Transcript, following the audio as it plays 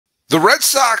The Red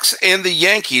Sox and the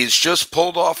Yankees just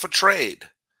pulled off a trade.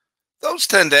 Those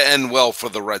tend to end well for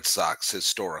the Red Sox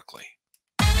historically.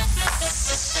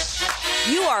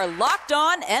 You are Locked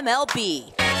On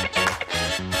MLB.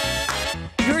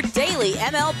 Your daily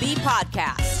MLB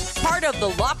podcast. Part of the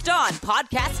Locked On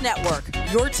Podcast Network.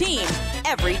 Your team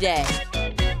every day.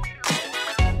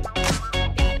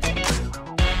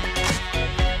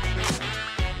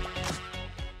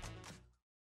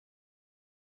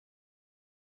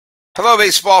 Hello,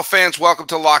 baseball fans. Welcome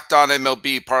to Locked On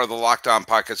MLB, part of the Locked On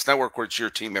Podcast Network, where it's your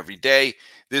team every day.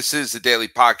 This is the daily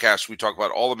podcast. We talk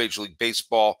about all the Major League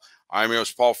Baseball. I'm your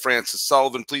host, Paul Francis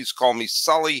Sullivan. Please call me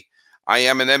Sully. I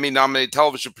am an Emmy-nominated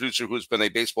television producer who has been a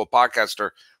baseball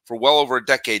podcaster for well over a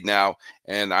decade now,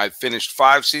 and I've finished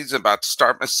 5 seasons, about to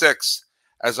start my 6th,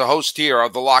 as a host here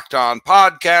of the Locked On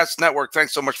Podcast Network.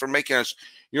 Thanks so much for making us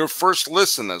your first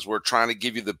listen as we're trying to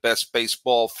give you the best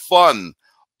baseball fun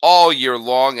all year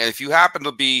long. And if you happen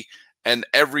to be an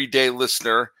everyday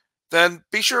listener, then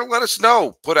be sure to let us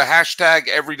know. Put a hashtag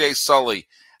EverydaySully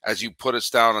as you put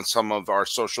us down on some of our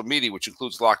social media, which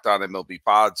includes Locked On MLB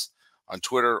Pods on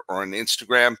Twitter or on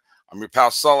Instagram. I'm your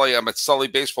pal Sully. I'm at Sully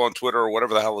Baseball on Twitter, or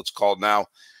whatever the hell it's called now.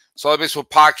 Sully Baseball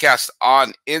Podcast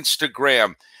on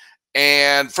Instagram.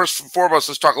 And first and foremost,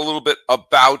 let's talk a little bit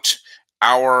about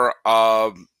our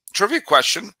trivia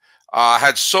question.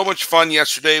 Had so much fun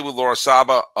yesterday with Laura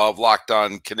Saba of Locked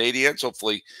On Canadians.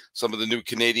 Hopefully some of the new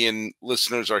Canadian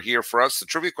listeners are here for us. The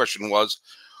trivia question was,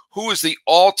 who is the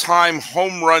all-time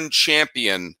home run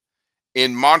champion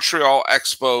in Montreal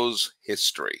Expos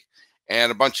history? And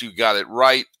a bunch of you got it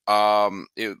right.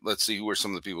 Let's see who are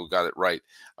some of the people who got it right.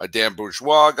 Dan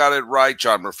Bourgeois got it right.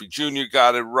 John Murphy Jr.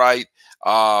 got it right.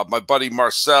 My buddy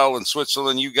Marcel in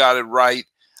Switzerland, you got it right.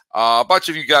 A bunch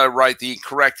of you got it right. The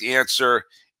correct answer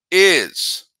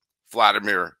is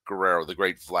Vladimir Guerrero, the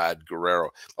great Vlad Guerrero.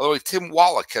 By the way, Tim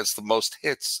Wallach has the most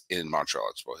hits in Montreal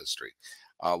Expo history.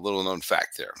 Little known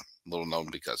fact there. Little known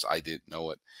because I didn't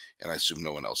know it, and I assume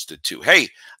no one else did too. Hey,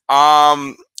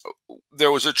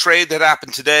 there was a trade that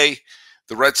happened today.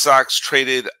 The Red Sox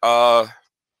traded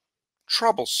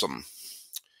troublesome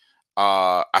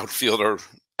outfielder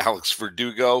Alex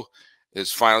Verdugo.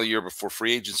 His final year before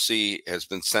free agency has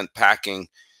been sent packing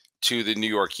to the New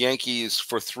York Yankees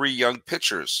for 3 young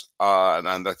pitchers.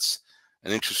 And that's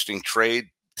an interesting trade,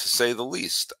 to say the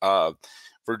least.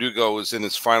 Verdugo is in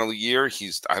his final year.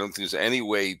 I don't think there's any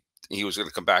way he was going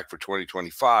to come back for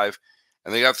 2025.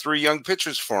 And they got 3 young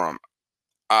pitchers for him.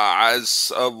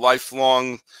 As a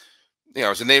lifelong,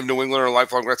 as a native New Englander, a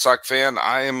lifelong Red Sox fan,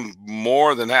 I am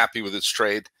more than happy with this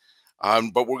trade.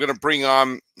 But we're going to bring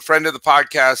on a friend of the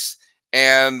podcast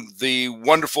and the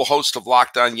wonderful host of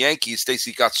Locked On Yankees,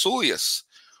 Stacey Gotsulias,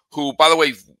 who, by the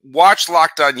way, watch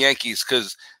Locked On Yankees,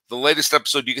 because the latest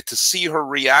episode, you get to see her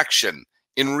reaction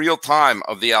in real time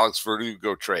of the Alex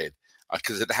Verdugo trade,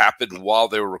 because it happened while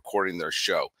they were recording their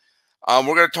show. We're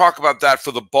going to talk about that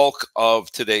for the bulk of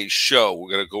today's show.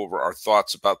 We're going to go over our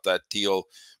thoughts about that deal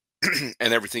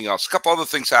and everything else. A couple other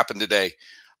things happened today.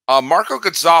 Marco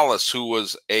Gonzalez, who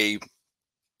was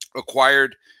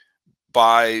acquired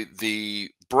by the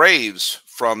Braves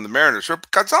from the Mariners.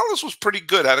 Gonzalez was pretty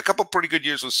good, had a couple pretty good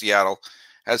years with Seattle,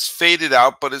 has faded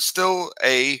out, but is still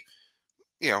a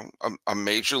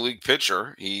major league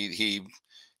pitcher. He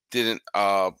didn't,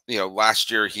 last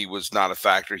year he was not a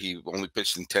factor. He only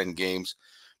pitched in 10 games,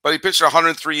 but he pitched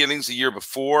 103 innings the year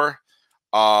before.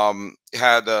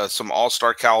 Had some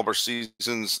all-star caliber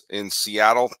seasons in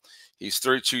Seattle. He's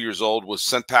 32 years old, was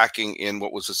sent packing in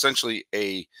what was essentially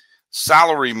a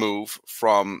salary move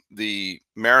from the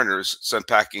Mariners, sent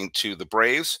packing to the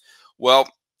Braves. Well,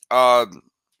 I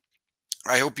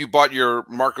hope you bought your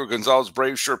Marco Gonzalez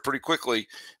Braves shirt pretty quickly,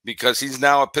 because he's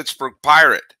now a Pittsburgh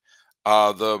Pirate.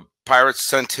 The Pirates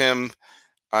sent him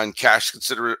on cash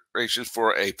consideration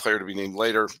for a player to be named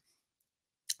later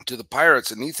to the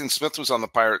Pirates. And Ethan Smith was on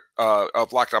the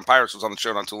of Locked On Pirates, was on the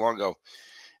show not too long ago.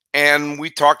 And we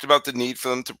talked about the need for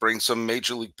them to bring some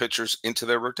major league pitchers into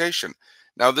their rotation.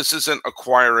 Now, this isn't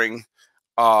acquiring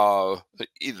Greg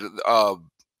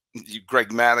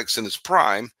Maddux in his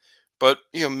prime, but,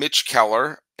 Mitch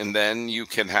Keller, and then you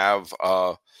can have,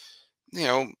 Marco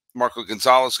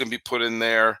Gonzalez can be put in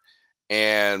there,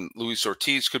 and Luis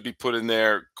Ortiz could be put in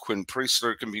there, Quinn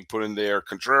Priestler can be put in there,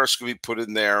 Contreras can be put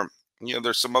in there.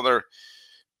 There's some other,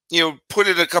 put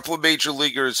in a couple of major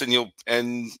leaguers, and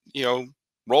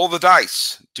roll the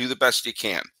dice, do the best you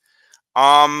can.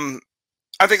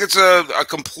 I think it's a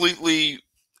completely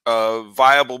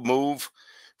viable move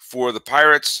for the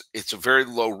Pirates. It's a very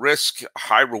low risk,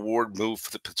 high reward move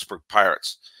for the Pittsburgh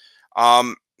Pirates.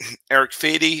 Eric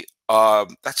Fady,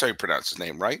 that's how you pronounce his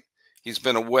name, right? He's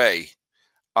been away.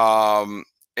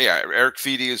 Eric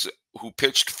Feedy who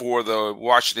pitched for the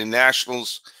Washington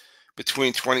Nationals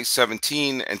between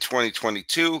 2017 and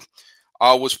 2022.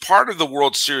 Was part of the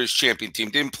World Series champion team.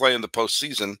 Didn't play in the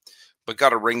postseason, but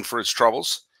got a ring for his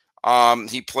troubles.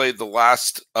 He played the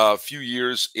last few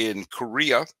years in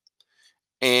Korea,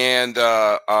 and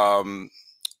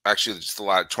actually, just the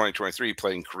last 2023 he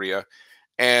played in Korea,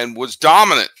 and was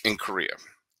dominant in Korea.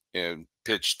 And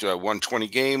pitched 120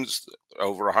 games,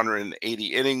 over 180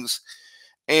 innings,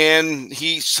 and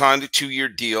he signed a 2-year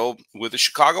deal with the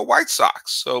Chicago White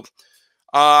Sox. So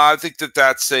I think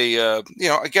that's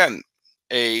again,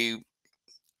 a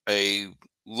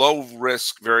low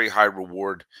risk, very high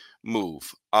reward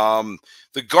move.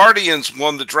 The Guardians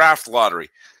won the draft lottery.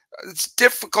 It's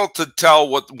difficult to tell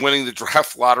what winning the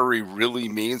draft lottery really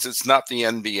means. It's not the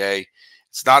NBA.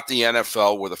 It's not the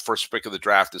NFL, where the first pick of the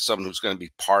draft is someone who's going to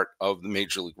be part of the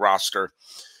Major League roster.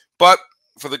 But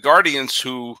for the Guardians,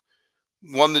 who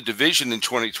won the division in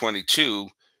 2022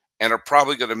 and are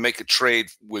probably going to make a trade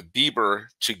with Bieber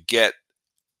to get,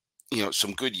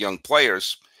 some good young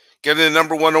players, getting the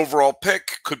number 1 overall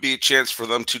pick could be a chance for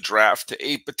them to draft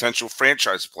a potential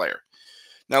franchise player.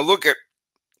 Now, look at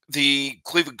the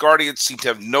Cleveland Guardians seem to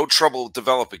have no trouble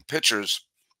developing pitchers.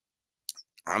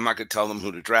 I'm not going to tell them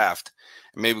who to draft.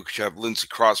 Maybe we should have Lindsey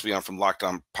Crosby on from Locked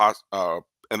On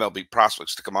MLB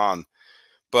Prospects to come on.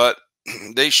 But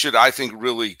they should, I think,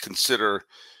 really consider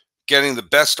getting the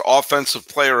best offensive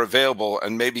player available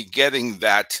and maybe getting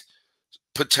that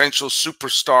potential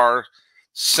superstar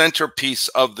centerpiece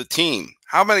of the team.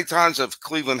 How many times have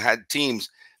Cleveland had teams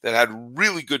that had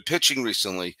really good pitching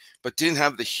recently, but didn't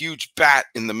have the huge bat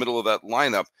in the middle of that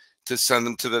lineup to send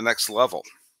them to the next level?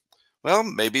 Well,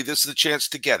 maybe this is the chance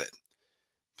to get it.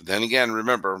 But then again,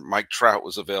 remember, Mike Trout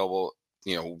was available,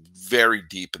 very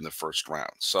deep in the first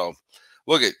round. So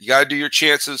look at, you got to do your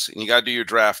chances and you got to do your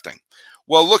drafting.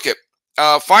 Well, look at,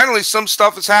 finally, some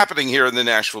stuff is happening here in the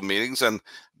Nashville meetings, and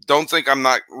don't think I'm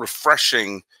not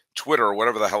refreshing Twitter or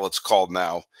whatever the hell it's called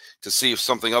now to see if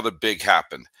something other big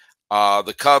happened.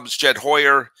 The Cubs, Jed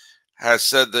Hoyer has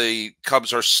said the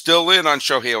Cubs are still in on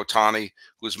Shohei Ohtani,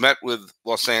 who has met with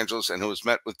Los Angeles and who has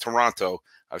met with Toronto.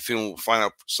 I feel we'll find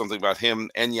out something about him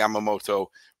and Yamamoto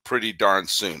pretty darn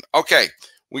soon. Okay,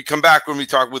 we come back when we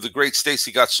talk with the great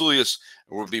Stacey Gotsulias,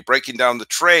 and we'll be breaking down the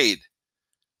trade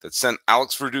that sent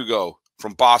Alex Verdugo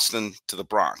from Boston to the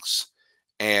Bronx.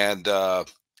 And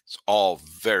it's all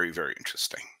very, very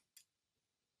interesting.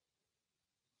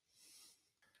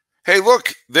 Hey,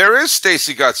 look, there is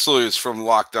Stacey Gotsulias from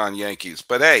Locked On Yankees.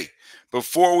 But hey,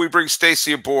 before we bring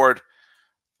Stacey aboard,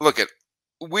 look at,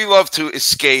 we love to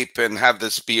escape and have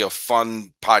this be a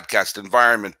fun podcast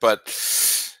environment, but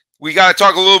we got to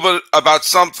talk a little bit about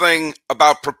something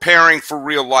about preparing for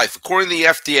real life. According to the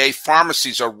FDA,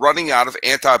 pharmacies are running out of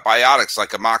antibiotics like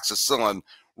amoxicillin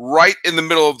right in the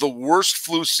middle of the worst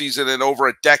flu season in over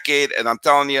a decade. And I'm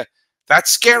telling you,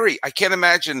 that's scary. I can't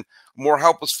imagine a more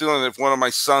helpless feeling if one of my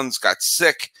sons got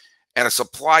sick and a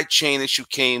supply chain issue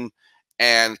came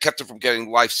and kept them from getting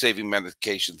life-saving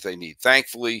medications they need.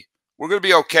 Thankfully, we're going to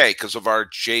be okay because of our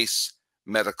Jase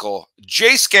Medical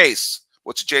Jase case.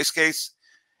 What's a Jase case?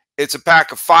 It's a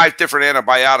pack of 5 different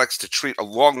antibiotics to treat a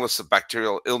long list of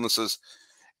bacterial illnesses.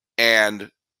 And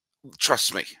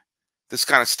trust me, this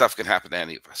kind of stuff can happen to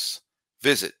any of us.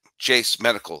 Visit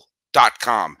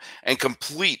jasemedical.com and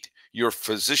complete your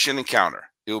physician encounter.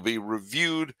 It will be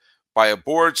reviewed by a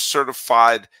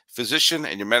board-certified physician,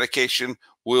 and your medication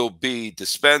will be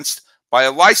dispensed by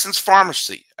a licensed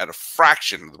pharmacy at a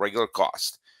fraction of the regular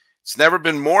cost. It's never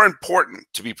been more important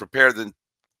to be prepared than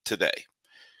today.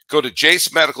 Go to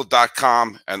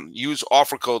jasemedical.com and use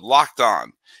offer code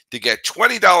LOCKEDON to get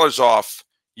 $20 off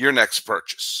your next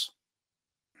purchase.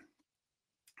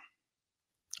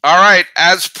 All right,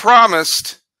 as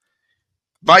promised,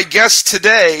 my guest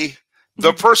today,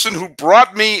 the person who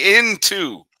brought me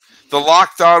into the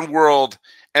Locked On world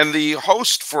and the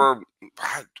host for,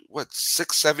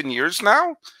 6-7 years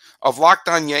now of Locked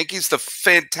On Yankees, the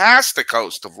fantastic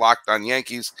host of Locked On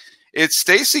Yankees. It's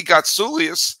Stacey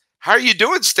Gotsulias. How are you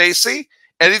doing, Stacey?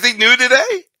 Anything new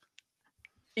today?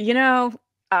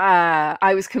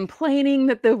 I was complaining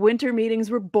that the winter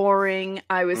meetings were boring.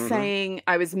 I was saying,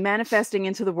 I was manifesting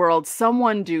into the world,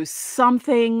 someone do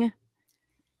something.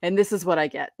 And this is what I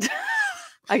get.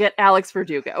 I get Alex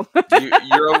Verdugo.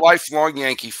 You're a lifelong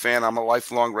Yankee fan. I'm a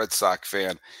lifelong Red Sox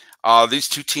fan. These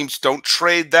two teams don't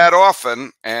trade that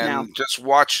often. And just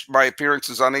watch my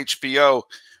appearances on HBO.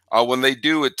 When they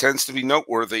do, it tends to be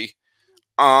noteworthy.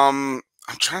 I'm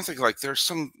trying to think, there's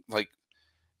some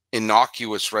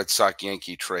innocuous Red Sox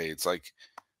Yankee trades.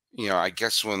 I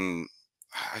guess when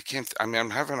I can't, I mean, I'm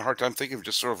having a hard time thinking of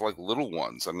just sort of like little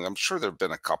ones. I mean, I'm sure there've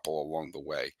been a couple along the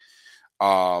way.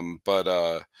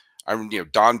 But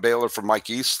Don Baylor for Mike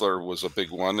Easler was a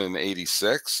big one in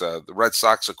 '86. The Red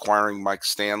Sox acquiring Mike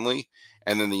Stanley,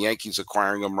 and then the Yankees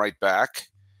acquiring him right back.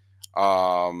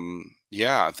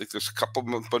 Yeah, I think there's a couple,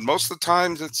 but most of the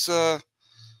times it's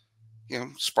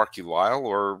Sparky Lyle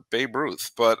or Babe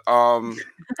Ruth. But oh,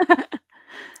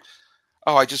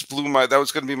 I just blew that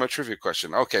was going to be my trivia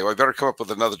question. Okay, well, I better come up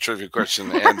with another trivia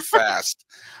question and fast.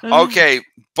 Okay,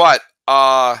 but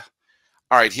all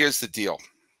right, here's the deal.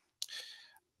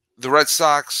 The Red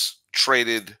Sox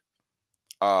traded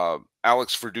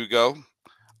Alex Verdugo.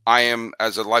 I am,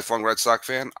 as a lifelong Red Sox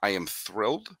fan, I am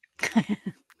thrilled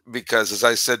because, as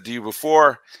I said to you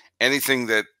before, anything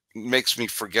that makes me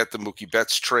forget the Mookie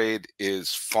Betts trade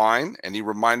is fine. Any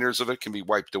reminders of it can be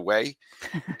wiped away.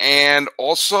 And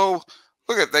also,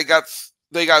 look at they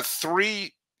got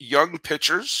 3 young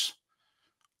pitchers.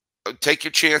 Take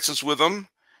your chances with them.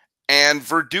 And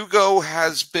Verdugo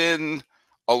has been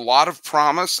a lot of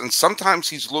promise, and sometimes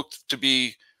he's looked to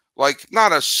be like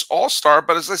not a all-star,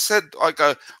 but as I said, like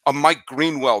a Mike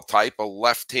Greenwell type, a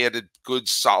left-handed, good,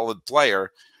 solid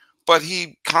player. But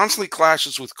he constantly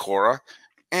clashes with Cora,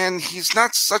 and he's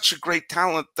not such a great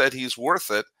talent that he's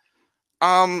worth it.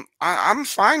 I'm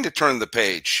fine to turn the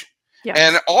page. Yeah.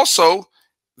 And also,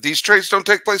 these trades don't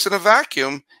take place in a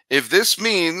vacuum. If this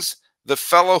means the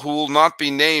fellow who will not be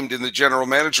named in the general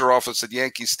manager office at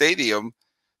Yankee Stadium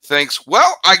thinks,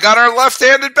 well, I got our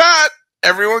left-handed bat,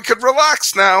 everyone can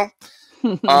relax now.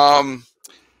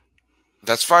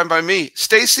 That's fine by me.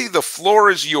 Stacey, the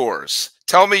floor is yours.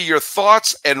 Tell me your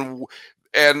thoughts, and we'll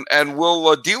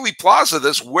Dealey Plaza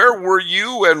this. Where were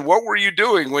you, and what were you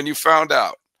doing when you found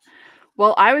out?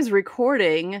 Well, I was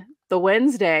recording the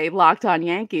Wednesday Locked On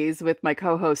Yankees with my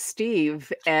co-host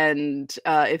Steve, and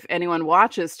if anyone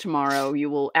watches tomorrow, you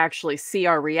will actually see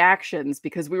our reactions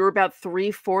because we were about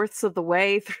 3/4 of the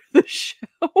way through the show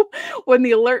when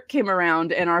the alert came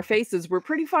around, and our faces were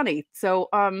pretty funny. So,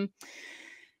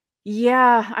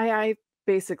 yeah, I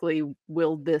basically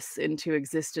willed this into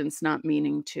existence, not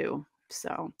meaning to.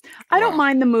 So I don't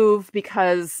mind the move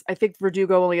because I think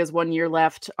Verdugo only has 1 year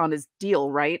left on his deal,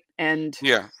 right? And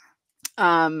yeah.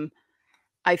 I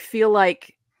don't feel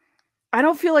like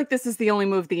this is the only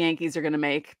move the Yankees are going to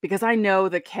make, because I know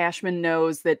that Cashman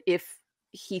knows that if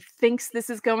he thinks this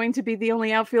is going to be the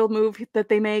only outfield move that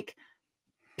they make,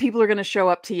 people are going to show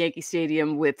up to Yankee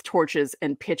Stadium with torches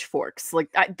and pitchforks. Like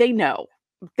they know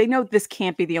this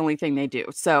can't be the only thing they do.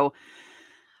 So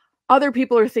other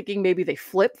people are thinking maybe they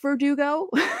flip Verdugo.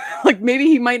 Like maybe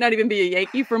he might not even be a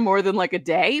Yankee for more than like a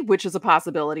day, which is a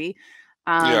possibility.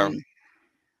 Yeah.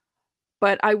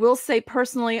 But I will say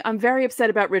personally, I'm very upset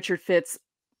about Richard Fitz,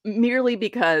 merely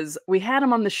because we had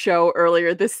him on the show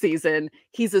earlier this season.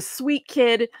 He's a sweet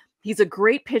kid. He's a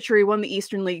great pitcher. He won the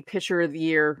Eastern League Pitcher of the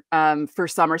Year for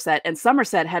Somerset, and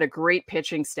Somerset had a great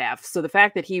pitching staff. So the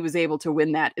fact that he was able to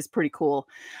win that is pretty cool.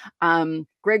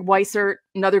 Greg Weissert,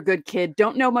 another good kid.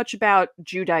 Don't know much about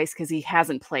Judice because he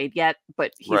hasn't played yet,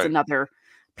 but he's another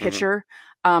pitcher.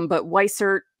 But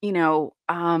Weissert,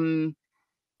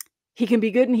 he can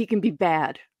be good and he can be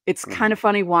bad. It's kind of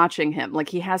funny watching him. Like,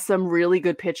 he has some really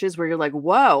good pitches where you're like,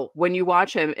 whoa, when you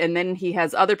watch him. And then he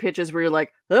has other pitches where you're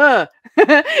like, ugh,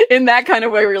 in that kind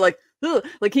of way where you're like, ugh.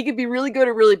 Like, he could be really good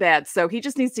or really bad. So he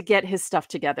just needs to get his stuff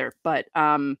together. But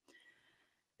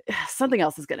something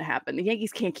else is going to happen. The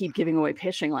Yankees can't keep giving away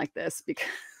pitching like this, because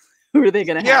who are they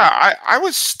going to have? Yeah, I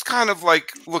was kind of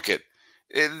like, look at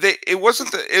it. It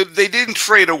wasn't they didn't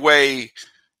trade away,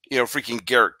 freaking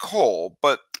Garrett Cole,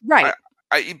 but right.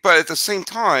 But at the same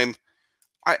time,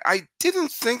 I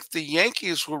didn't think the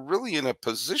Yankees were really in a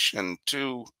position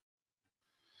to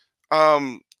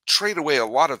trade away a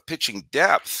lot of pitching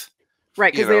depth.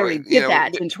 Right, because they already did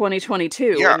that in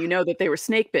 2022, yeah. and you know that they were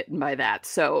snake bitten by that.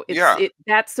 So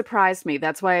that surprised me.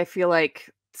 That's why I feel like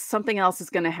something else is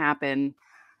going to happen.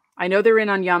 I know they're in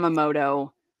on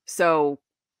Yamamoto, so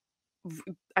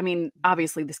I mean,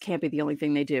 obviously this can't be the only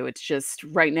thing they do. It's just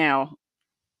right now,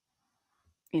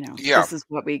 this is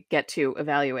what we get to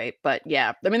evaluate. But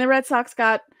yeah, I mean, the Red Sox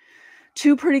got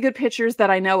 2 pretty good pitchers that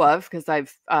I know of, because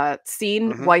I've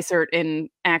seen Weissert in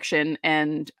action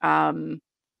and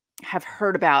have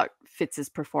heard about Fitz's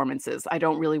performances. I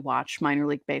don't really watch minor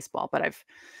league baseball, but I've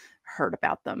heard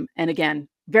about them. And again,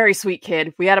 very sweet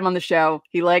kid. We had him on the show.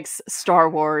 He likes Star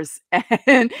Wars,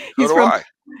 and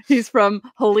he's from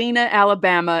Helena,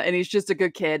 Alabama, and he's just a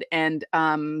good kid. And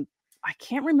I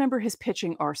can't remember his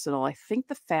pitching arsenal. I think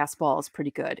the fastball is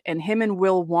pretty good. And him and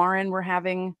Will Warren were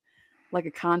having like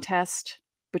a contest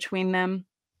between them.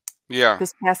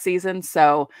 this past season.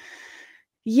 So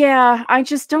yeah, I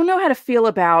just don't know how to feel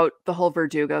about the whole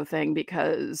Verdugo thing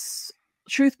because,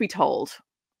 truth be told,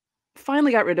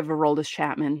 finally got rid of Aroldis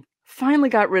Chapman, finally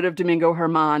got rid of Domingo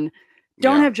Germán,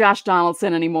 don't have Josh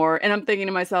Donaldson anymore. And I'm thinking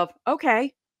to myself,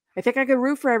 okay, I think I could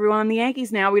root for everyone on the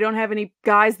Yankees now. We don't have any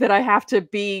guys that I have to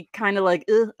be kind of like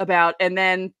about. And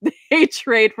then they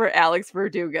trade for Alex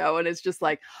Verdugo. And it's just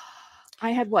like,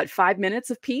 I had 5 minutes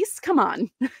of peace? Come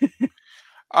on.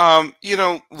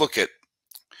 Look at,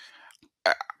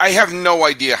 I have no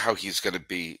idea how he's going to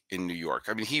be in New York.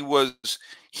 I mean,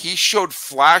 he showed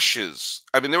flashes.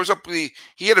 I mean,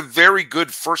 he had a very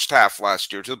good first half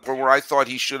last year to the point where I thought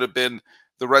he should have been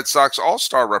the Red Sox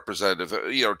All-Star representative,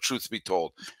 truth be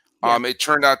told. Yeah. It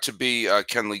turned out to be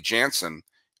Kenley Jansen,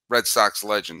 Red Sox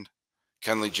legend,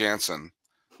 Kenley Jansen.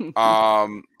 By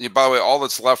the way, all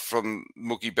that's left from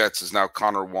Mookie Betts is now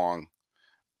Connor Wong.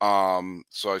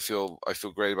 So I feel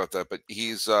great about that. But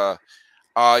he's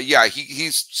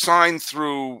he's signed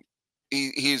through.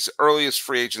 His earliest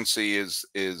free agency is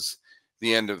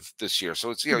the end of this year.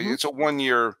 So it's it's a 1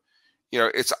 year.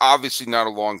 It's obviously not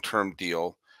a long-term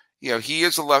deal. He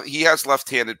has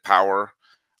left-handed power,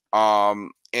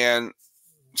 and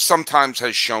sometimes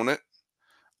has shown it.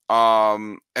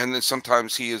 And then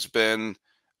sometimes he has been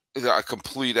a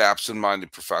complete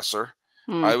absent-minded professor.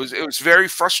 It was very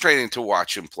frustrating to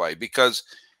watch him play because,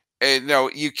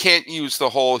 you can't use the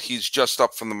whole he's just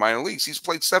up from the minor leagues. He's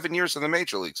played 7 years in the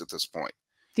major leagues at this point.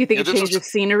 Do you think a change of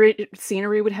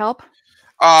scenery would help?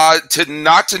 Not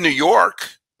to New York.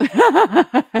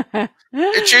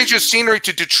 It changes scenery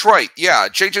to Detroit. Yeah,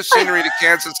 it changes scenery to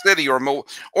Kansas City or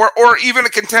even a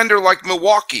contender like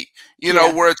Milwaukee.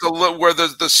 Where it's where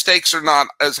the stakes are not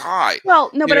as high. Well,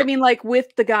 no, but I mean, like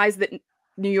with the guys that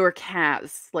New York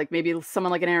has, like maybe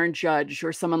someone like an Aaron Judge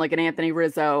or someone like an Anthony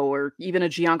Rizzo or even a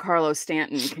Giancarlo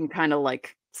Stanton can kind of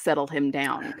like settle him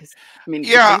down. Because I mean,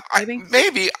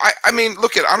 maybe. I mean,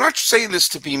 look I'm not saying this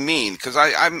to be mean because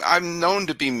I'm known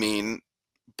to be mean,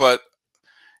 but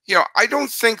I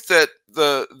don't think that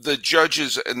the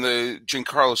Judges and the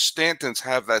Giancarlo Stantons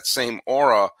have that same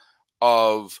aura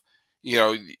of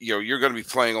you're going to be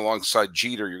playing alongside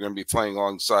Jeter. You're going to be playing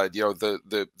alongside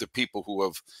the people who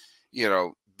have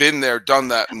been there, done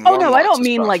that. And oh no, I don't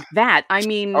mean like that. I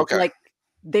mean like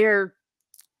they're.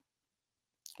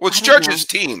 Well, it's Judge's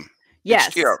team.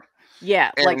 Yes.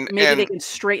 Yeah. Like maybe they can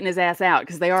straighten his ass out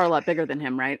because they are a lot bigger than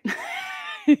him, right?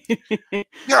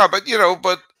 Yeah,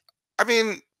 but I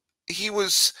mean,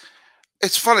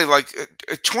 it's funny, like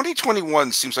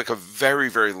 2021 seems like a very,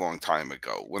 very long time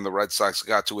ago when the Red Sox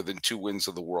got to within 2 wins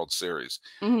of the World Series.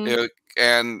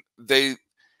 And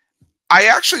I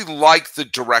actually like the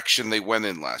direction they went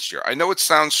in last year. I know it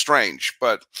sounds strange,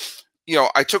 but you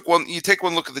take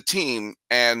one look at the team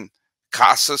and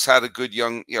Casas had a good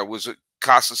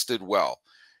Casas did well.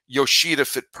 Yoshida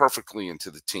fit perfectly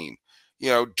into the team.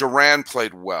 Duran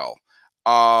played well.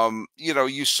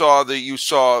 You saw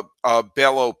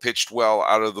Bello pitched well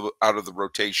out of the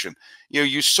rotation.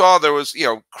 You saw there was,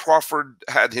 Crawford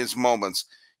had his moments.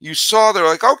 You saw they're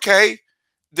like, okay,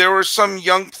 there were some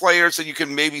young players that you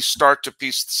can maybe start to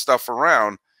piece stuff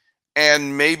around,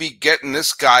 and maybe getting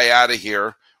this guy out of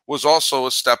here was also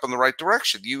a step in the right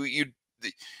direction.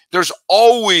 There's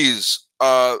always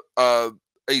a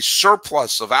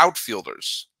surplus of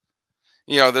outfielders.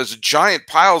 There's giant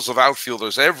piles of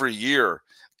outfielders every year,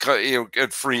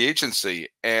 at free agency,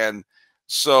 and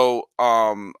so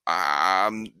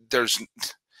there's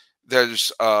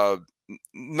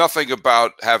nothing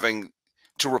about having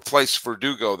to replace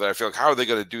Verdugo that I feel like, how are they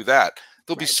going to do that?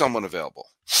 There'll be someone available.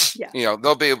 Yeah,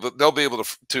 they'll be able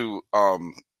to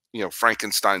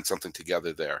Frankenstein something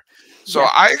together there. So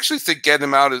I actually think getting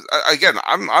him out is, again,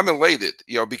 I'm elated,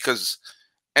 because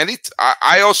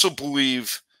I also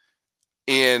believe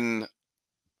in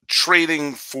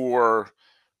trading for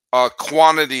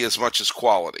quantity as much as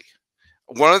quality.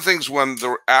 One of the things when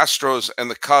the Astros and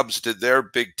the Cubs did their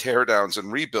big teardowns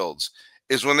and rebuilds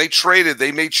is when they traded,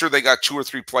 they made sure they got 2 or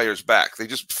 3 players back. They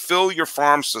just fill your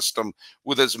farm system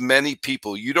with as many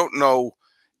people. You don't know,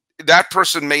 that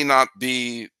person may not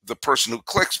be the person who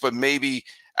clicks, but maybe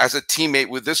as a teammate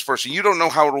with this person, you don't know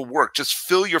how it'll work. Just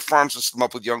fill your farm system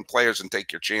up with young players and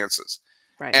take your chances.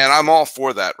 Right. And I'm all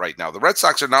for that right now. The Red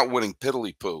Sox are not winning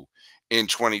piddly-poo in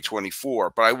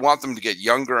 2024, but I want them to get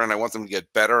younger, and I want them to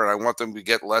get better, and I want them to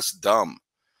get less dumb.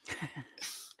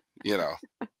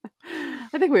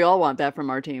 I think we all want that from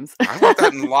our teams. I want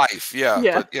that in life, yeah.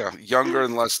 But younger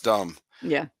and less dumb.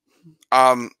 Yeah.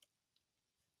 I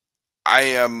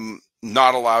am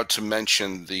not allowed to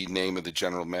mention the name of the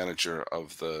general manager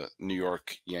of the New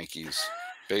York Yankees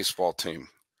baseball team.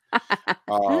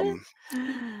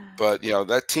 But you know,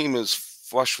 that team is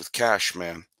flush with cash,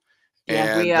 man.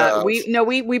 Yeah, And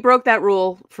we broke that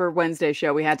rule for Wednesday's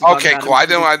show. We had to talk okay, about cool.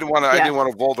 him. I didn't want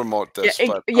to Voldemort this,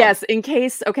 but yes, in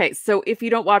case. Okay, so if you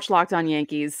don't watch Locked On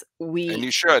Yankees, and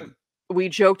you should. We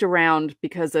joked around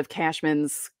because of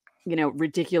Cashman's,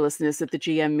 ridiculousness at the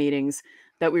GM meetings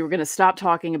that we were going to stop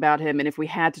talking about him, and if we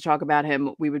had to talk about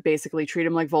him, we would basically treat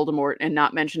him like Voldemort and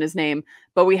not mention his name.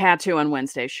 But we had to on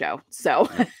Wednesday's show. So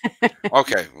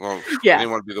okay, well, yeah. I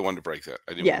didn't want to be the one to break that.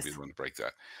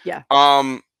 Yeah.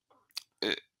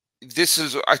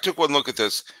 I took one look at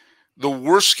this. The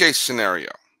worst case scenario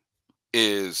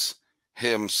is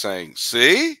him saying,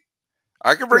 "See,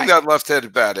 I can bring that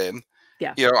left-handed bat in.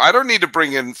 Yeah. I don't need to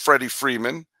bring in Freddie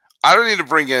Freeman. I don't need to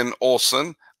bring in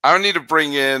Olsen. I don't need to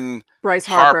bring in Bryce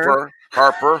Harper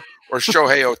or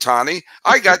Shohei Ohtani.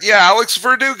 I got Alex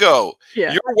Verdugo.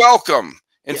 Yeah. You're welcome."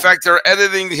 In fact, they're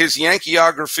editing his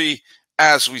Yankeeography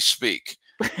as we speak.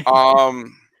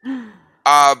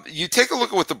 You take a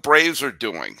look at what the Braves are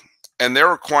doing, and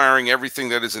they're acquiring everything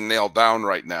that isn't nailed down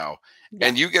right now. Yeah.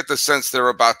 And you get the sense they're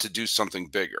about to do something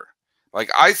bigger.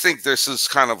 Like, I think this is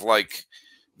kind of like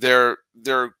they're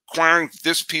acquiring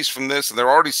this piece from this, and they're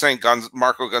already saying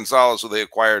Marco Gonzalez, who they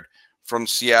acquired from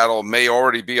Seattle, may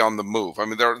already be on the move. I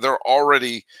mean, they're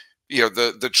already,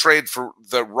 the trade for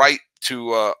the right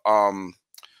to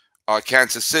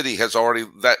Kansas City has already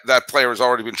that player has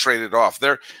already been traded off.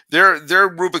 They're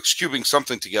Rubik's cubing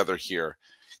something together here.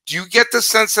 Do you get the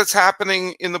sense that's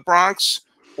happening in the Bronx,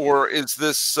 or is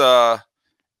this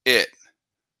it?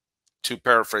 To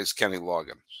paraphrase Kenny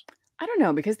Loggins, I don't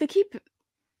know, because they keep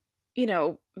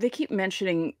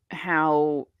mentioning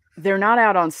how they're not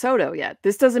out on Soto yet.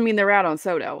 This doesn't mean they're out on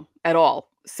Soto at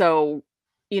all. So,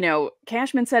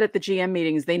 Cashman said at the GM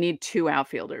meetings they need 2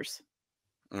 outfielders.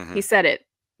 Mm-hmm. He said it.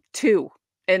 2.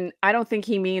 And I don't think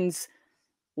he means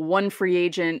 1 free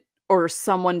agent or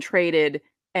someone traded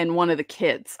and 1 of the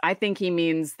kids. I think he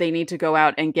means they need to go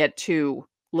out and get 2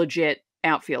 legit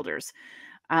outfielders.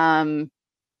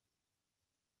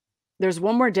 There's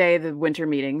one more day of the winter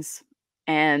meetings,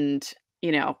 and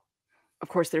of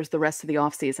course there's the rest of the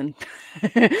off season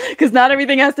because not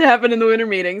everything has to happen in the winter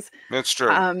meetings. That's true.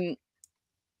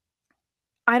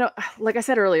 Like I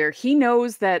said earlier, he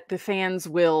knows that the fans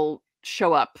will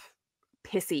show up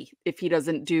pissy if he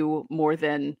doesn't do more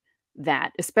than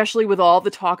that, especially with all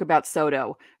the talk about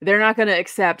Soto. They're not going to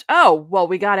accept, oh, well,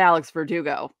 we got Alex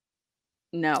Verdugo.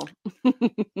 No.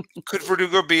 Could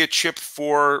Verdugo be a chip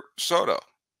for Soto?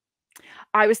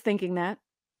 I was thinking that.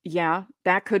 Yeah,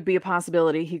 that could be a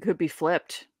possibility. He could be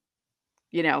flipped.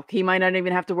 He might not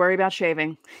even have to worry about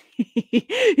shaving.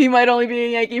 He might only be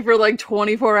a Yankee for like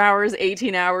 24 hours,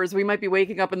 18 hours. We might be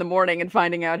waking up in the morning and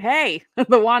finding out, hey,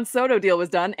 the Juan Soto deal was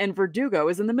done and Verdugo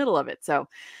is in the middle of it. So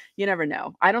you never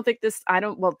know.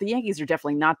 The Yankees are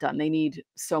definitely not done. They need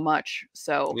so much.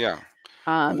 So yeah.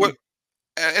 And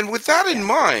with that in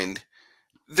mind,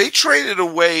 they traded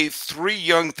away 3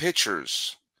 young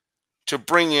pitchers to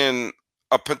bring in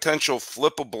a potential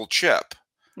flippable chip.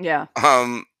 Yeah.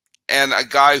 And a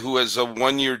guy who has a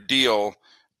 1-year deal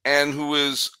and who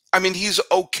is, he's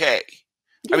okay.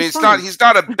 He's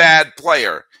not a bad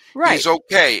player. Right. He's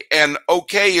okay. And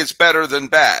okay is better than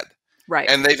bad. Right.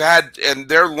 And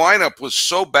their lineup was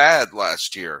so bad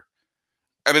last year.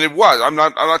 It was. I'm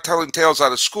not telling tales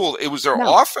out of school. It was their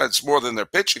offense more than their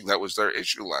pitching that was their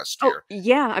issue last year.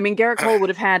 Yeah. Garrett Cole would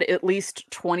have had at least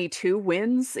 22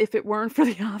 wins if it weren't for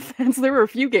the offense. There were a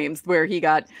few games where he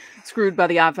got screwed by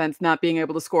the offense not being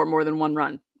able to score more than 1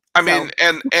 run.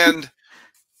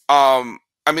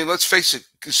 Let's face it,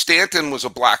 Stanton was a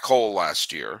black hole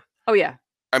last year. Oh yeah.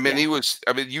 He was.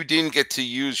 You didn't get to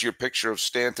use your picture of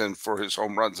Stanton for his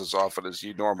home runs as often as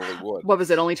you normally would. What was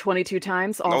it? Only 22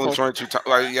 times? Awful. Only 22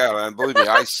 times. Yeah, and believe me,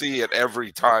 I see it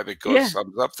every time it goes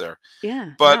up there.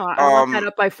 Yeah, but I want that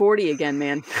up by 40 again,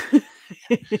 man.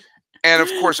 And of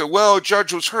course,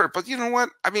 Judge was hurt, but you know what?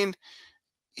 I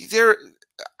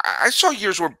saw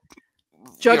years where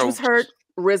Judge was hurt,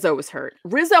 Rizzo was hurt.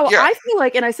 Rizzo, I feel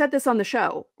like, and I said this on the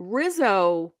show,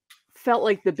 Rizzo felt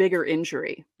like the bigger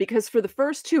injury because for the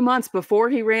first 2 months before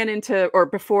Fernando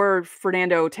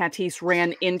Tatis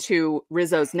ran into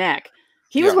Rizzo's neck,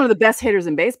 he was one of the best hitters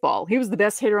in baseball. He was the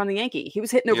best hitter on the Yankee. He was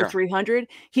hitting over 300.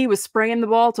 He was spraying the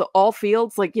ball to all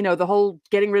fields. Like, the whole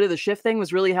getting rid of the shift thing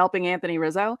was really helping Anthony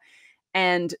Rizzo,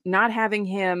 and not having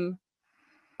him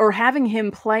or having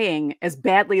him playing as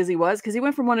badly as he was, because he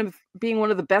went from being one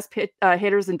of the best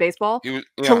hitters in baseball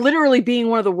to literally being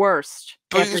one of the worst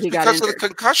after he got injured. Because of the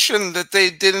concussion that they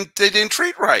didn't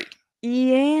treat right.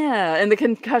 Yeah, and the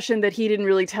concussion that he didn't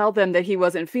really tell them that he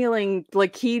wasn't feeling,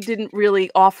 like, he didn't really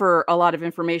offer a lot of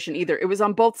information either. It was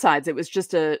on both sides. It was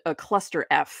just a cluster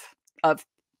F of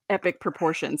epic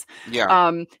proportions. Yeah.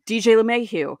 DJ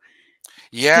LeMahieu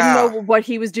didn't know Yeah. what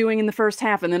he was doing in the first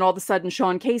half, and then all of a sudden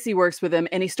Sean Casey works with him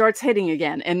and he starts hitting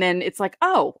again. And then it's like,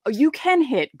 oh, you can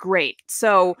hit. Great.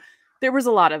 So there was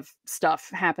a lot of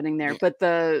stuff happening there, but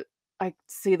I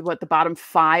see what the bottom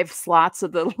 5 slots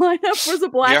of the lineup was a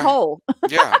black hole.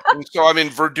 Yeah. And so I mean,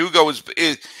 Verdugo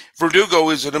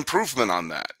is an improvement on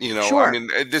that. You know, I Sure. mean,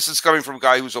 this is coming from a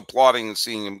guy who's applauding and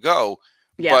seeing him go.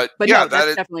 Yeah, But no, yeah,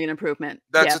 that's definitely an improvement.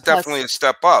 that's Yeah, definitely a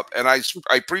step up. And I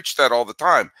preach that all the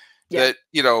time. yeah, That,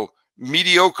 you know,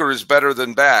 mediocre is better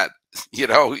than bad. You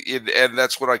know, and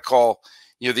that's what I call,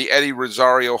 you know, the Eddie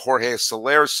Rosario, Jorge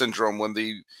Soler syndrome. When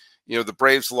the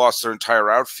Braves lost their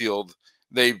entire outfield,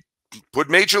 they put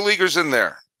major leaguers in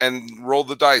there and rolled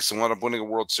the dice and wound up winning a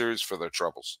World Series for their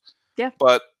troubles. yeah.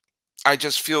 But I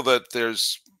just feel that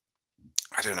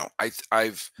I don't know.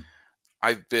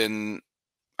 I've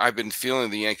been feeling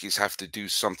the Yankees have to do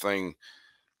something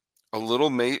a little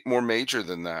more major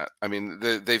than that. I mean,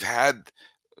 they've had,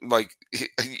 like, I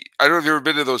don't know if you've ever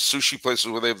been to those sushi places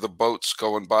where they have the boats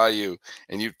going by you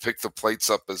and you pick the plates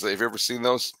up have you ever seen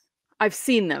those? I've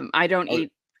seen them. I don't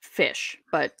eat fish,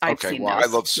 but I've Okay, seen well, those.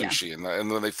 I love Yeah. sushi,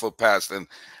 and when they float past, and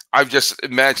I've just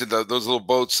imagined those little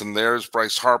boats, and there's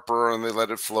Bryce Harper, and they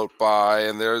let it float by,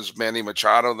 and there's Manny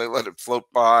Machado, and they let it float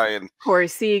by, and Corey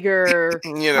Seager,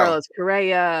 you know, Carlos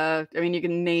Correa. I mean, you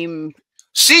can name.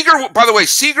 Seager. By the way,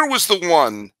 Seager was the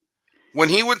one when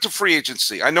he went to free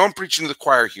agency. I know I'm preaching to the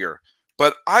choir here,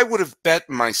 but I would have bet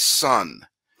my son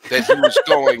that he was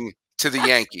going to the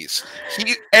Yankees.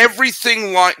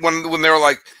 Everything, like when they were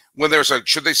like, when there was like,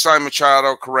 should they sign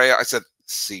Machado, Correa? I said,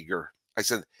 Seager. I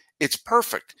said, it's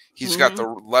perfect. He's got the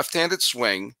left-handed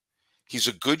swing. He's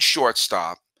a good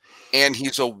shortstop, and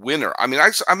he's a winner. I mean,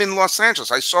 I'm in Los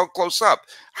Angeles. I saw close up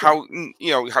how,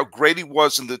 you know, how great he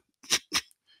was in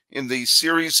the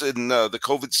series, in the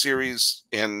COVID series,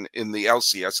 and in the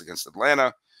LCS against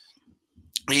Atlanta.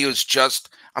 He was just,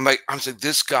 I'm saying,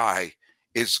 this guy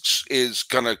is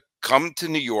gonna come to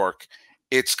New York.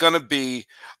 It's gonna be,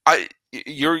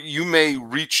 you may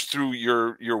reach through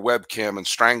your webcam and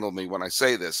strangle me when I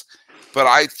say this, but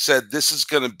I said this is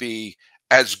gonna be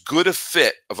as good a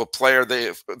fit of a player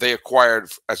they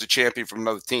acquired as a champion from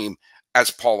another team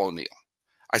as Paul O'Neill.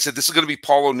 I said this is gonna be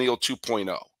Paul O'Neill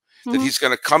 2.0. That he's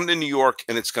gonna come to New York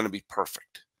and it's gonna be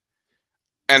perfect.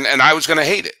 And I was gonna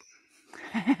hate it.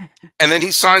 And then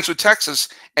he signs with Texas,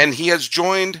 and he has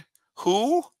joined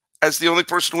who as the only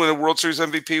person to win a World Series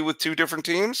MVP with 2 different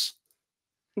teams?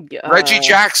 Reggie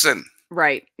Jackson.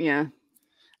 Right. Yeah.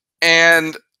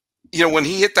 And, you know, when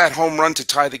he hit that home run to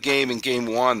tie the game in Game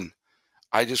 1,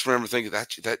 I just remember thinking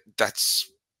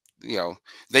that's, you know,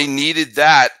 they needed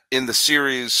that in the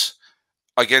series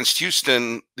against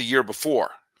Houston the year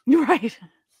before. Right.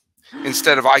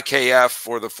 Instead of IKF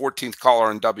or the 14th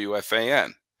caller in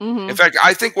WFAN. In fact,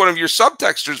 I think one of your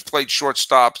subtexters played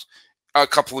shortstops a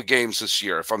couple of games this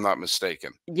year, if I'm not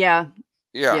mistaken. Yeah.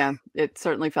 Yeah. Yeah. It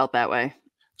certainly felt that way.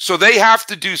 So they have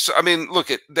to do. I mean,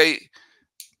 look, they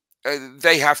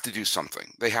have to do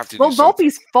something. They have to. Well, do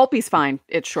something. Volpe's fine.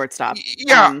 It's shortstop.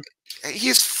 Yeah,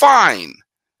 he's fine.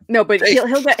 No, but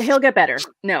he'll get better.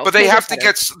 No, but they have to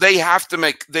get. They have to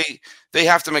make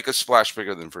a splash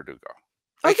bigger than Verdugo.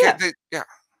 Yeah.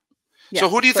 So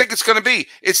who do you think it's going to be?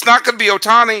 It's not going to be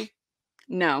Ohtani.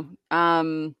 No.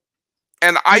 And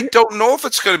I don't know if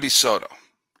it's going to be Soto.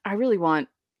 I really want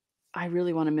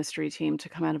a mystery team to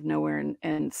come out of nowhere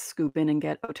and scoop in and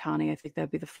get Ohtani. I think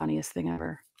that'd be the funniest thing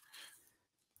ever.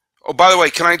 Oh, by the way,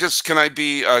 can I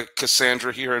be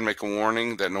Cassandra here and make a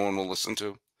warning that no one will listen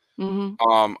to?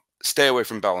 Stay away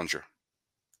from Bellinger.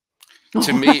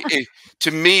 To me,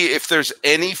 if there's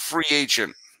any free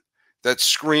agent that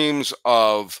screams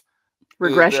of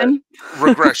regression,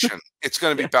 it's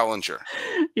going to be Bellinger.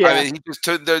 Yeah. I mean,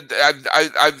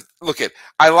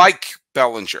 I like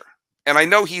Bellinger, and I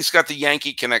know he's got the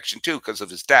Yankee connection too because of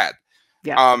his dad.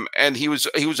 Yeah. And he was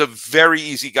a very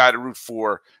easy guy to root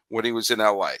for when he was in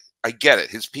LA. I get it.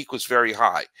 His peak was very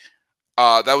high.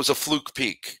 That was a fluke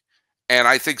peak, and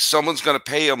I think someone's going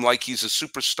to pay him like he's a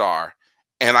superstar,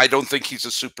 and I don't think he's a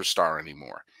superstar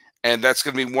anymore. And that's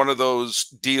going to be one of those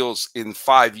deals in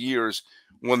 5 years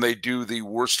when they do the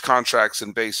worst contracts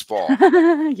in baseball.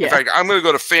 In fact, I'm going to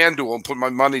go to FanDuel and put my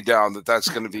money down that that's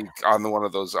going to be on one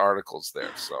of those articles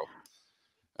there. So,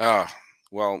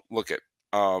 well, look at,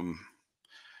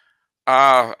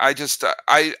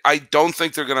 I don't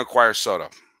think they're going to acquire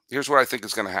Soto. Here's what I think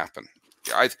is going to happen.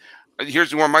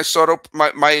 here's one. My Soto,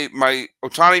 my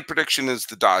Ohtani prediction is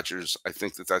the Dodgers. I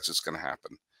think that's just going to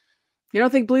happen. You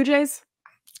don't think Blue Jays?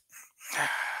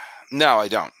 No, I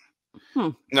don't.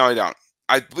 No, I don't.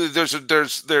 There's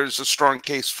a strong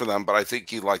case for them, but I think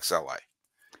he likes LA.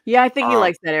 Yeah, I think he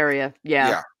likes that area. Yeah.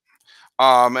 Yeah.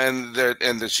 And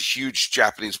there's a huge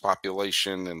Japanese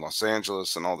population in Los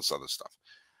Angeles and all this other stuff.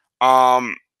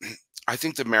 I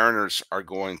think the Mariners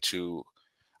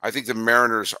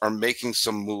are making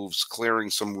some moves, clearing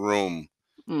some room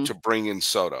to bring in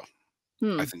Soto.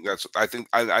 I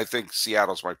think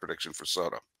Seattle's my prediction for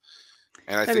Soto.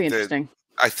 And I think interesting.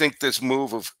 I think this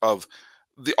move of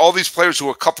all these players who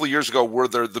a couple of years ago were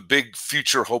the big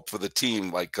future hope for the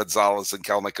team, like Gonzalez and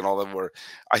Kelnick and all them,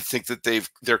 I think that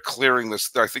they're clearing this.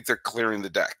 I think they're clearing the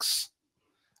decks.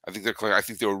 I think they're clearing. I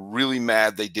think they were really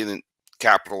mad they didn't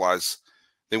capitalize.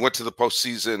 They went to the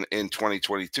postseason in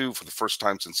 2022 for the first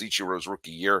time since Ichiro's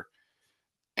rookie year,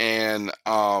 and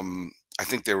I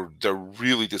think they're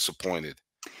really disappointed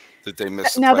that they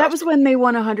missed. Now that was when they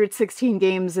won 116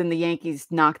 games and the Yankees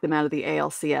knocked them out of the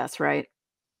ALCS, right?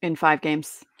 In 5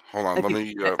 games. Hold on, I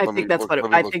think that's what it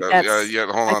was. I think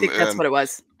that's what it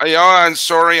was. Yeah, and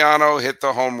Soriano hit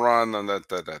the home run, and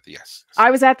that yes.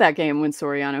 I was at that game when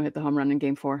Soriano hit the home run in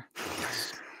Game 4.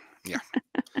 Yes.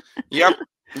 Yeah.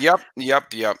 Yep.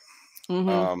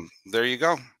 There you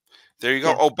go.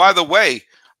 Yeah. Oh, by the way,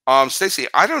 Stacey,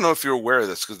 I don't know if you're aware of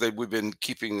this because we've been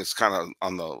keeping this kind of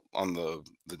on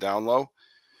the down low,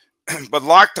 but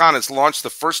Locked On has launched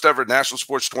the first ever national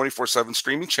sports 24/7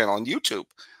 streaming channel on YouTube.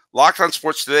 Locked On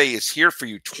Sports Today is here for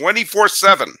you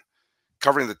 24/7,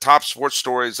 covering the top sports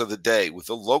stories of the day with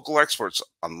the local experts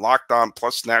on Locked On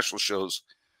plus national shows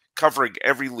covering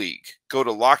every league. Go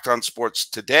to Locked On Sports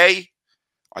Today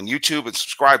on YouTube and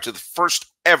subscribe to the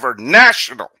first ever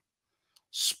national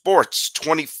sports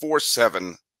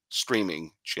 24/7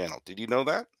 streaming channel. Did you know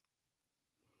that?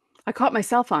 I caught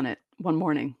myself on it one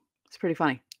morning. It's pretty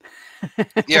funny.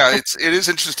 Yeah, it is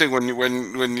interesting when you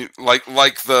like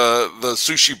the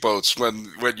sushi boats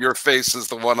when your face is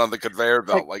the one on the conveyor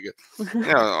belt,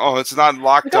 it's not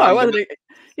Locked On.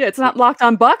 It's not Locked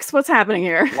On Bucks. What's happening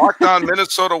here? Locked On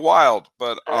Minnesota Wild,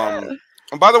 but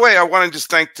and by the way, I want to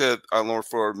just thank Laura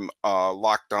for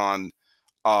Locked On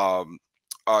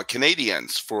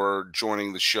Canadians for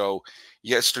joining the show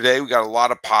yesterday. We got a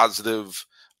lot of positive.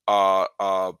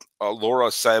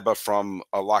 Laura Seba from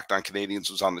Locked On Canadians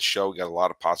was on the show. We got a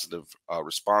lot of positive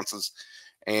responses,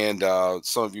 and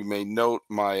some of you may note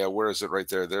my where is it right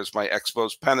there? There's my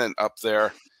Expos pennant up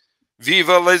there.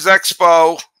 Viva les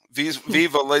Expos!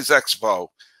 Viva les Expos!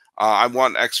 I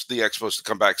want the Expos to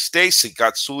come back. Stacey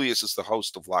Gotsulias is the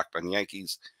host of Locked On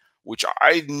Yankees, which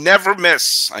I never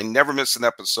miss. I never miss an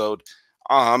episode.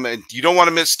 And you don't want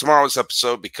to miss tomorrow's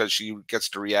episode because she gets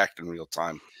to react in real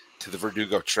time to the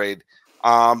Verdugo trade.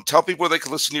 Tell people where they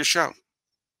can listen to your show.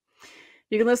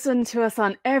 You can listen to us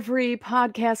on every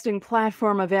podcasting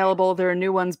platform available. There are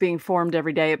new ones being formed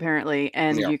every day, apparently.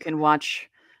 And you can watch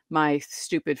my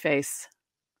stupid face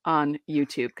on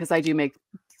YouTube because I do make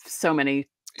so many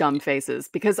dumb faces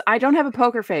because I don't have a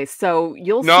poker face. So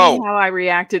you'll see how I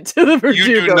reacted to the Verdugo.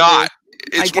 You do not.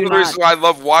 It's one of the reasons why I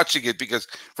love watching it because,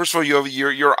 first of all, you have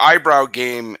your eyebrow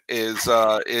game is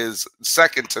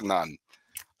second to none.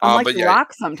 I'm like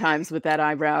Rock sometimes with that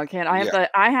eyebrow.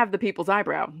 I have the people's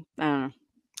eyebrow. I don't know.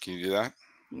 Can you do that?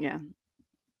 Yeah.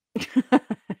 By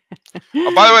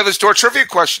the way, let's do our trivia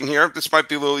question here. This might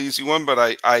be a little easy one,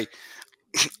 but I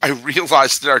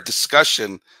realized in our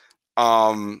discussion,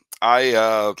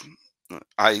 I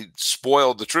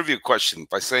spoiled the trivia question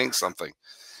by saying something,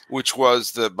 which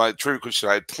was my trivia question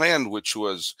I had planned, which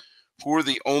was who are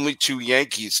the only 2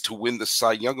 Yankees to win the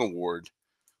Cy Young Award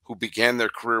who began their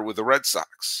career with the Red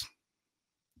Sox?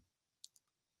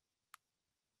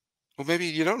 Well, maybe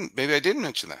you don't. Maybe I didn't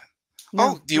mention that. No.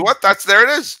 Oh, do you what? There it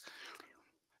is.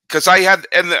 Because I had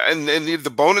and the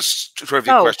bonus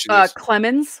trivia question is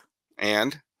Clemens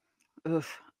and.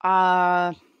 Oof.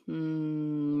 Let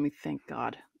me thank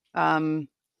God.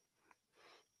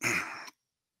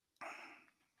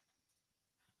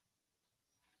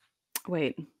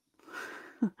 Wait.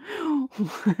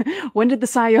 When did the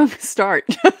Cy Young start?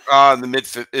 In the mid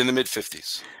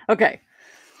 50s. Okay.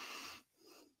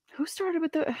 Who started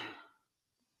with the?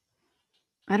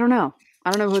 I don't know.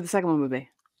 I don't know who the second one would be.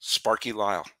 Sparky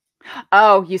Lyle.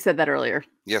 Oh, you said that earlier.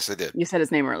 Yes, I did. You said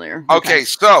his name earlier. Okay,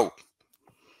 so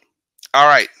all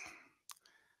right.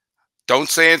 Don't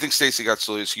say anything, Stacey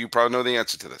Gotsulias. You probably know the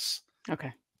answer to this.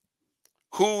 Okay.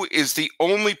 Who is the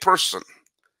only person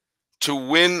to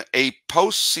win a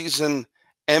postseason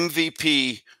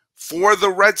MVP for the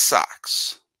Red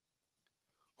Sox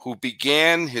who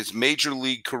began his major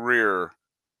league career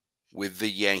with the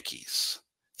Yankees?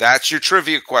 That's your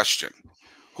trivia question.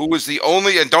 Who was the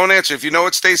only, and don't answer if you know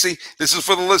it, Stacey, this is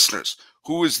for the listeners.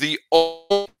 Who is the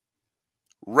only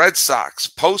Red Sox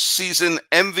postseason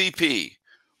MVP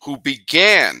who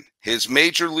began his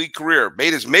major league career,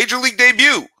 made his major league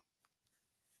debut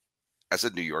as a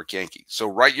New York Yankee? So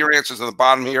write your answers on the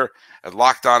bottom here at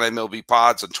Locked On MLB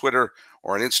Pods on Twitter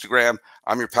or on Instagram.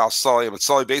 I'm your pal Sully. I'm at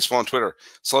Sully Baseball on Twitter,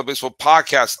 Sully Baseball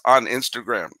Podcast on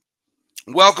Instagram.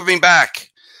 Welcoming back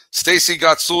Stacey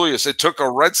Gotsulias. It took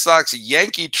a Red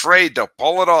Sox-Yankee trade to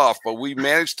pull it off, but we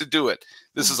managed to do it.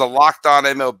 This is a Locked On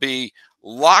MLB,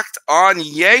 Locked On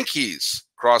Yankees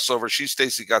crossover. She's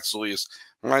Stacey Gotsulias.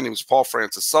 My name is Paul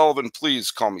Francis Sullivan.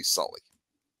 Please call me Sully.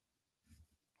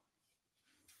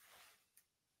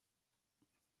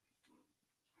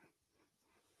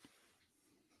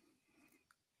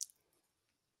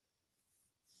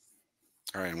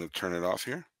 All right, I'm going to turn it off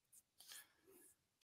here.